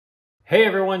Hey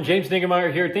everyone, James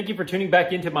Niggemeyer here. Thank you for tuning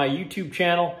back into my YouTube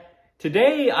channel.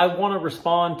 Today I want to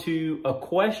respond to a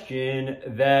question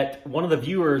that one of the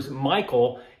viewers,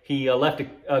 Michael, he left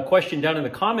a question down in the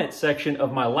comment section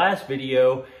of my last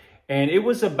video, and it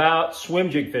was about swim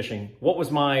jig fishing. What was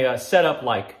my setup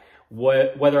like?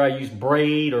 Whether I used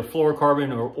braid or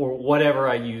fluorocarbon or whatever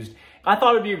I used. I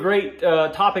thought it'd be a great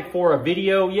topic for a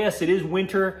video. Yes, it is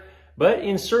winter, but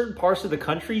in certain parts of the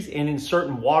countries and in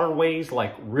certain waterways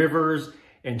like rivers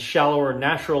and shallower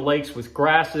natural lakes with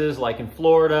grasses like in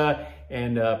Florida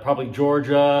and probably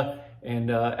Georgia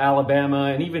and Alabama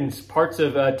and even parts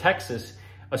of Texas,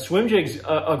 a swim jig's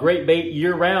a great bait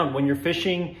year round when you're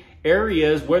fishing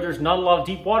areas where there's not a lot of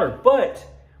deep water. But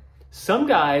some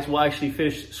guys will actually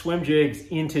fish swim jigs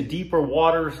into deeper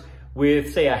waters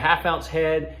with, say, a ½ ounce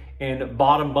head and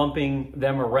bottom bumping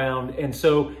them around. And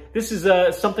so this is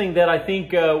something that I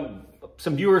think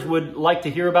some viewers would like to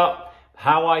hear about,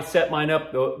 how I set mine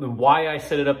up, why I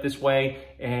set it up this way,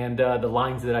 and the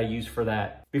lines that I use for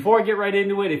that. Before I get right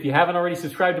into it, if you haven't already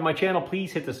subscribed to my channel,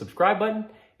 please hit the subscribe button.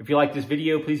 If you like this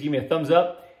video, please give me a thumbs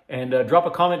up and drop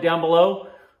a comment down below.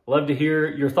 Love to hear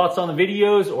your thoughts on the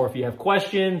videos, or if you have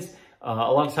questions. A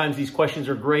lot of times these questions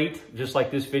are great, just like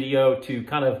this video, to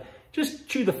kind of just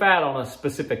chew the fat on a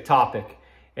specific topic.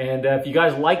 And if you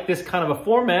guys like this kind of a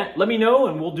format, let me know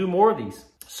and we'll do more of these.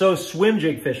 So swim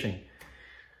jig fishing.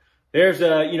 There's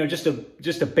just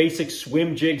a basic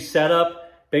swim jig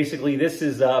setup. Basically, this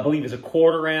is I believe is a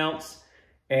 ½ ounce,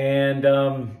 and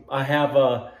I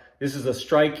have this is a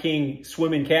Strike King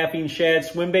swimming caffeine shad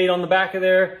swim bait on the back of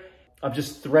there. I'm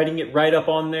just threading it right up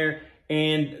on there.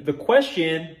 And the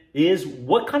question is,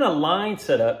 what kind of line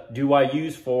setup do I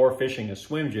use for fishing a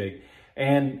swim jig?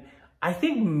 And I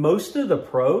think most of the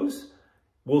pros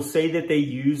will say that they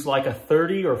use like a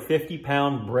 30 or 50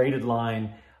 pound braided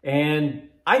line. And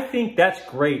I think that's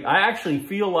great. I actually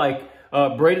feel like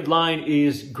braided line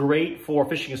is great for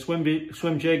fishing a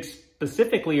swim jig,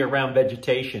 specifically around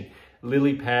vegetation,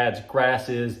 lily pads,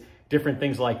 grasses, different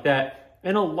things like that.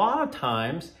 And a lot of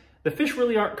times, the fish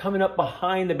really aren't coming up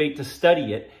behind the bait to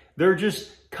study it. They're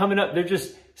just coming up, they're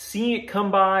just seeing it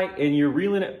come by, and you're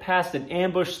reeling it past an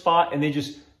ambush spot, and they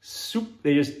just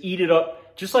eat it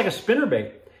up just like a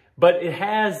spinnerbait. But it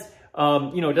has,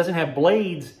 it doesn't have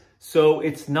blades, so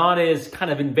it's not as kind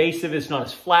of invasive, it's not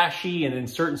as flashy, and in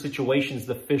certain situations,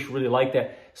 the fish really like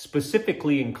that,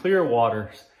 specifically in clear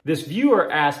waters. This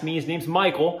viewer asked me, his name's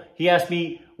Michael, he asked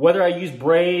me whether I use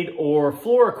braid or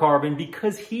fluorocarbon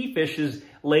because he fishes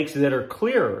lakes that are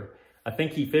clearer. I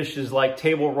think he fishes like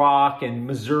Table Rock and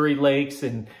Missouri lakes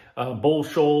and Bull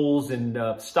Shoals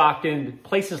and Stockton,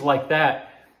 places like that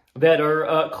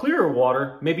are clearer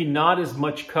water, maybe not as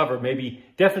much cover, maybe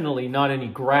definitely not any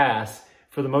grass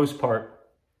for the most part.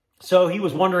 So he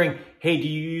was wondering, hey, do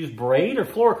you use braid or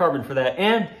fluorocarbon for that?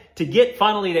 And to get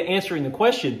finally to answering the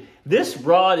question, this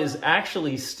rod is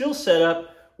actually still set up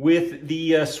with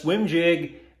the swim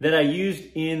jig that I used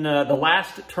in the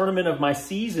last tournament of my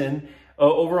season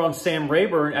over on Sam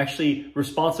Rayburn, actually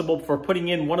responsible for putting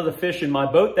in one of the fish in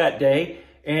my boat that day.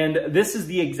 And this is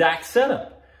the exact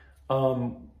setup.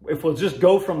 If we'll just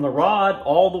go from the rod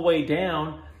all the way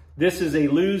down, this is a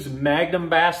Lew's Magnum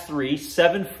Bass 3,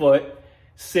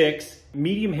 7'6".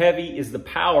 Medium heavy is the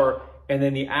power, and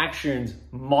then the action's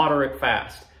moderate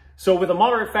fast. So with a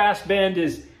moderate fast bend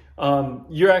is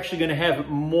you're actually going to have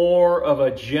more of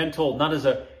a gentle, not as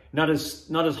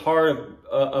hard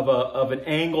of an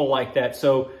angle like that.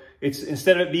 So it's,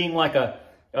 instead of it being like a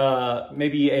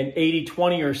maybe an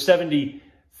 80-20 or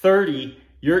 70-30,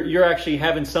 you're actually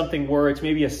having something where it's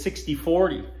maybe a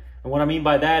 60-40. And what I mean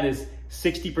by that is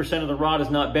 60% of the rod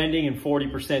is not bending and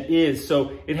 40% is.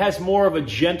 So it has more of a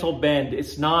gentle bend.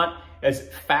 It's not as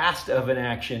fast of an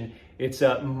action. It's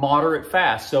a moderate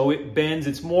fast. So it bends.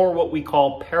 It's more what we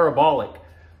call parabolic.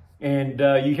 And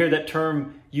you hear that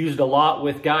term used a lot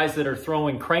with guys that are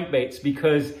throwing crankbaits,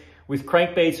 because with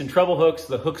crankbaits and treble hooks,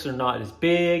 the hooks are not as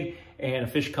big, and a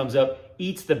fish comes up,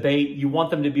 eats the bait. You want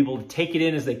them to be able to take it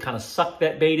in as they kind of suck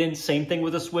that bait in. Same thing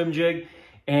with a swim jig.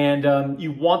 And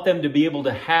you want them to be able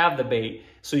to have the bait.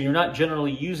 So you're not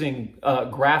generally using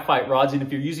graphite rods. And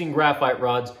if you're using graphite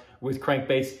rods with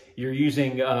crankbaits, you're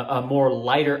using a more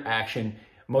lighter action.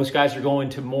 Most guys are going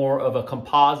to more of a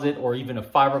composite or even a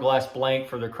fiberglass blank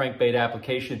for their crankbait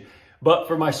application. But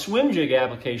for my swim jig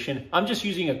application, I'm just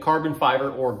using a carbon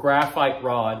fiber or graphite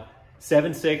rod,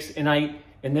 7'6",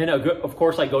 and then of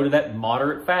course I go to that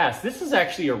moderate fast. This is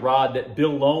actually a rod that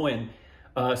Bill Lowen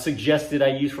suggested I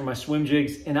use for my swim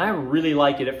jigs, and I really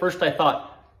like it. At first I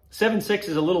thought 7'6"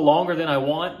 is a little longer than I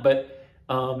want, but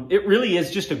It really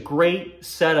is just a great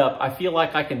setup. I feel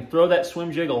like I can throw that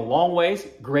swim jig a long ways,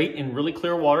 great in really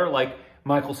clear water like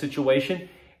Michael's situation,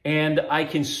 and I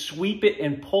can sweep it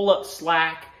and pull up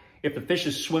slack if the fish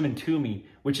is swimming to me,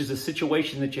 which is a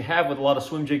situation that you have with a lot of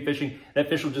swim jig fishing. That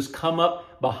fish will just come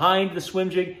up behind the swim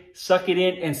jig, suck it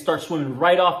in, and start swimming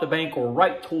right off the bank or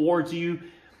right towards you.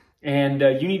 And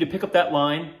you need to pick up that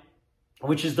line,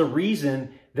 which is the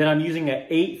reason that I'm using an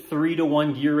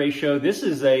 8:3-to-1 gear ratio. This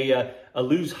is a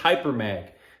Lew's Hyper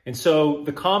Mag. And so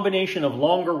the combination of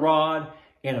longer rod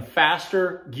and a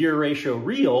faster gear ratio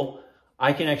reel,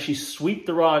 I can actually sweep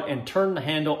the rod and turn the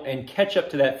handle and catch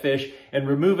up to that fish and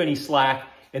remove any slack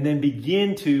and then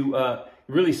begin to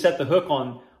really set the hook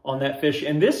on that fish.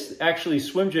 And this actually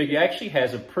swim jig actually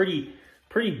has a pretty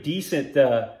decent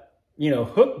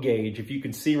hook gauge, if you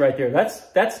can see right there.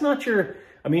 That's not your,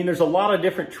 I mean, there's a lot of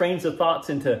different trains of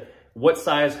thoughts into what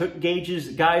size hook gauges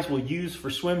guys will use for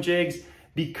swim jigs.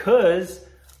 Because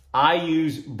I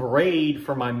use braid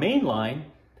for my main line,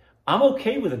 I'm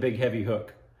okay with a big heavy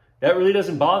hook. That really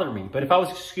doesn't bother me. But if I was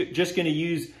just going to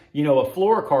use, a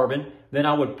fluorocarbon, then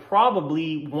I would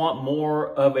probably want more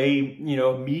of a,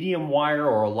 medium wire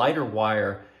or a lighter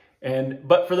wire.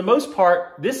 But for the most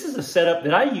part, this is a setup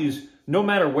that I use no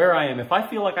matter where I am. If I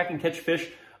feel like I can catch fish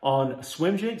on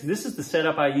swim jigs, this is the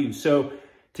setup I use. So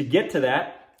to get to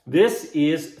that, this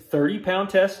is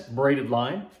 30-pound test braided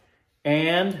line.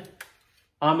 And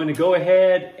I'm going to go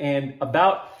ahead and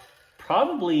about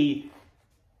probably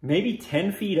maybe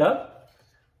 10 feet up,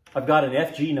 I've got an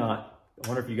FG knot. I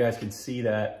wonder if you guys can see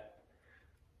that.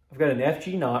 I've got an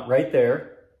FG knot right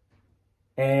there.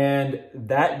 And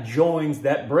that joins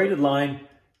that braided line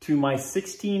to my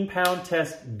 16-pound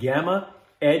test Gamma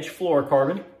Edge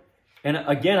fluorocarbon. And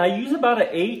again, I use about an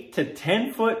 8 to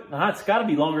 10 foot, it's got to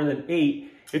be longer than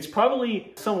 8. It's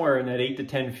probably somewhere in that 8 to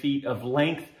 10 feet of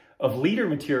length of leader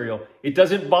material. It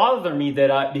doesn't bother me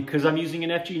that because I'm using an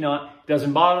FG knot, it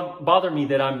doesn't bother me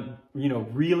that I'm,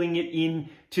 reeling it in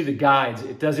to the guides.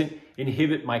 It doesn't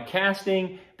inhibit my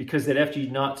casting because that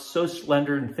FG knot's so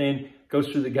slender and thin, goes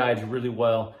through the guides really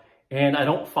well. And I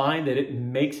don't find that it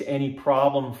makes any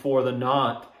problem for the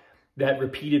knot that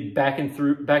repeated back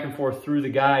and forth through the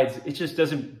guides. It just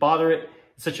doesn't bother it.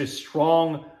 It's such a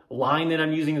strong line that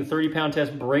I'm using, the 30-pound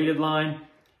test braided line.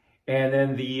 And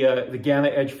then the Gamma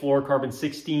Edge fluorocarbon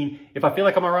 16. If I feel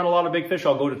like I'm around a lot of big fish,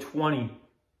 I'll go to 20.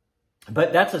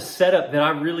 But that's a setup that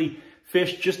I really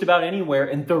fish just about anywhere.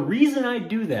 And the reason I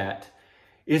do that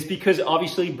is because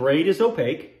obviously braid is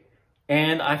opaque.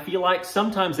 And I feel like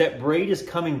sometimes that braid is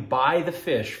coming by the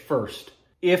fish first.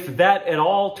 If that at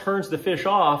all turns the fish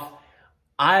off,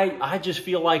 I just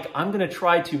feel like I'm going to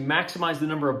try to maximize the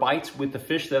number of bites with the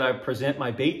fish that I present my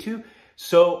bait to.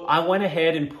 So I went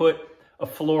ahead and put a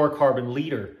fluorocarbon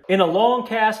leader. In a long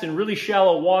cast in really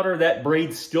shallow water, that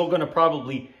braid's still going to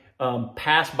probably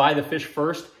pass by the fish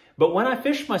first. But when I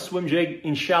fish my swim jig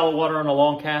in shallow water on a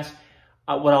long cast,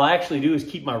 what I'll actually do is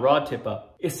keep my rod tip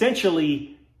up.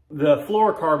 Essentially, the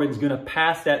fluorocarbon is going to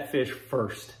pass that fish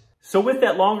first. So with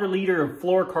that longer leader of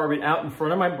fluorocarbon out in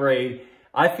front of my braid,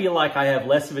 I feel like I have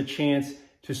less of a chance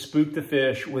to spook the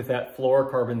fish with that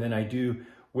fluorocarbon than I do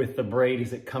with the braid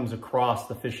as it comes across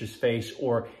the fish's face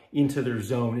or into their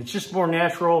zone. It's just more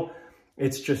natural.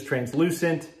 It's just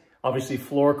translucent. Obviously,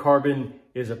 fluorocarbon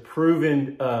is a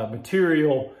proven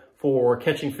material for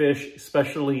catching fish,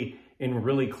 especially in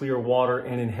really clear water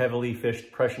and in heavily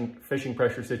fishing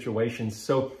pressure situations.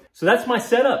 So that's my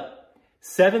setup.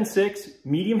 7.6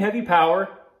 medium heavy power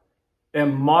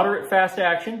and moderate fast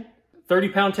action,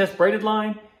 30-pound test braided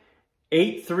line,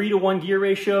 8:3-to-1 gear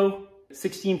ratio,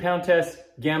 16-pound test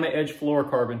Gamma Edge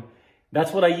fluorocarbon.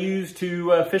 That's what I use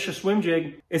to fish a swim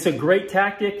jig. It's a great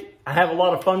tactic. I have a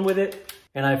lot of fun with it,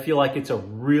 and I feel like it's a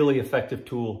really effective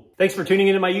tool. Thanks for tuning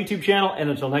into my YouTube channel, and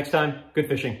until next time, good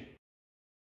fishing.